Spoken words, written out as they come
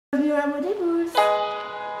Bienvenue à Modé Boost.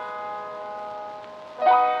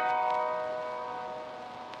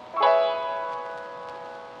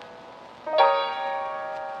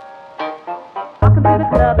 Walking through the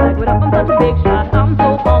club like what up, I'm such a big shot. I'm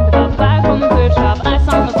so pumped up, flag from the thrift shop. Ice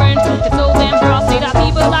on my friend, it's so damn frosty that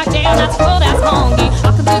people like, damn, that's cool, that's honky.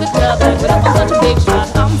 Walking through the club like what up, I'm such a big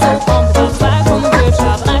shot. I'm so pumped up, flag from the thrift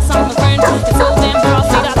shop. Ice on my friend, it's so damn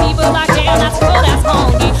frosty that people like, damn, that's cool, that's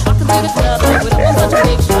honky. Walking through the club like what up, I'm such a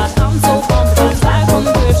big shot. I'm so pumped up, flag from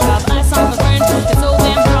the thrift shop. Ice on my friend, it's so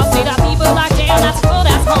damn frosty that people like, damn, that's cool,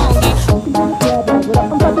 that's honky. Walking through the club like what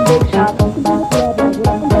up, I'm such a big shot.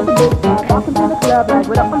 Walking through the club like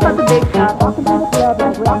what up, I'm such a big shot. Walking through the club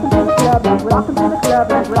like walking through the club like walking through the club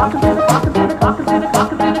like walking through the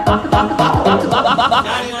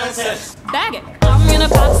bag it. I'm gonna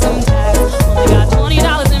pop some tags. Only got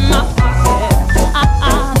 $20 in my pocket.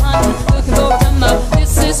 Looking for a come up.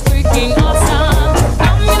 This is freaking awesome.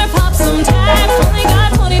 I'm gonna pop some tags. Only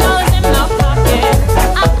got $20 in my pocket.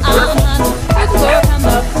 Looking for a come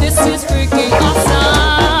up. This is freaking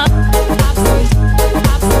awesome. Pop some,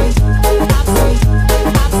 pop some, pop some,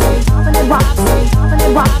 pop some, popping and wop, popping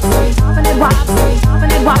and wop, popping and wop,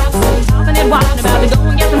 popping and wop, popping and wop. About to go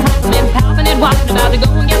and get some compliments. Popping and wop. About to go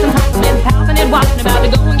and get some compliments. Popping and wop. About to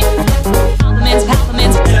go and get compliments.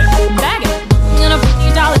 Compliments. Bag it. I'm gonna put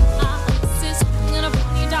 $20. Sis, I'm gonna put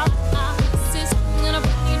 $20. Sis, I'm gonna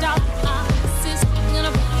put $20. Sis, I'm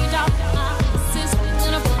gonna put $20. Sis, I'm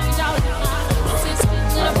gonna put $20. Sis, I'm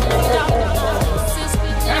gonna put $20. Sis, I'm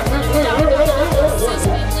gonna put $20. Sis,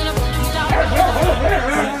 I'm gonna put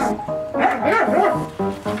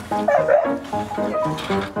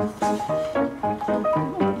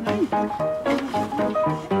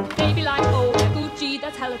Baby like, oh, that Gucci,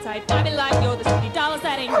 that's hella tight. I be like, yo, the $50,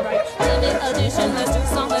 that ain't right. Limited edition, let's do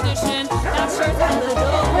some addition. That shirt's hella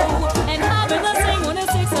dope. And I've been the same when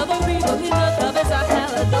it's 6 other people in the club, it's a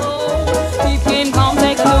hella dope. Deep game, come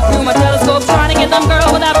take a look through my telescope, trying to get them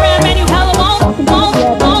girl with that brand menu hella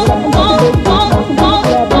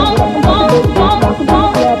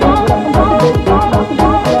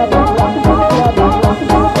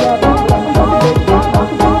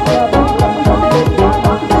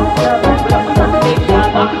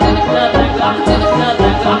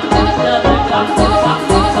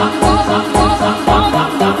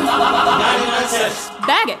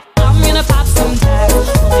bag it. I'm gonna pop some tags.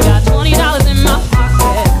 Only got $20 in my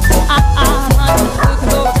pocket. Looking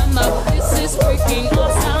for a come up. This is freaking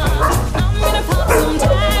awesome. I'm gonna pop some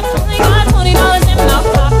tags. Only got $20 in my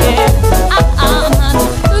pocket.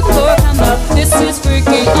 Looking for a come up. This is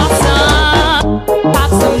freaking awesome. Pop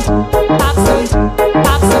some, pop some,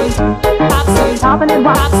 pop some, pop some, popping and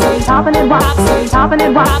wop, popping and wop, popping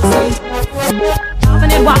and wop,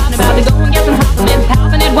 popping and wop. About to go.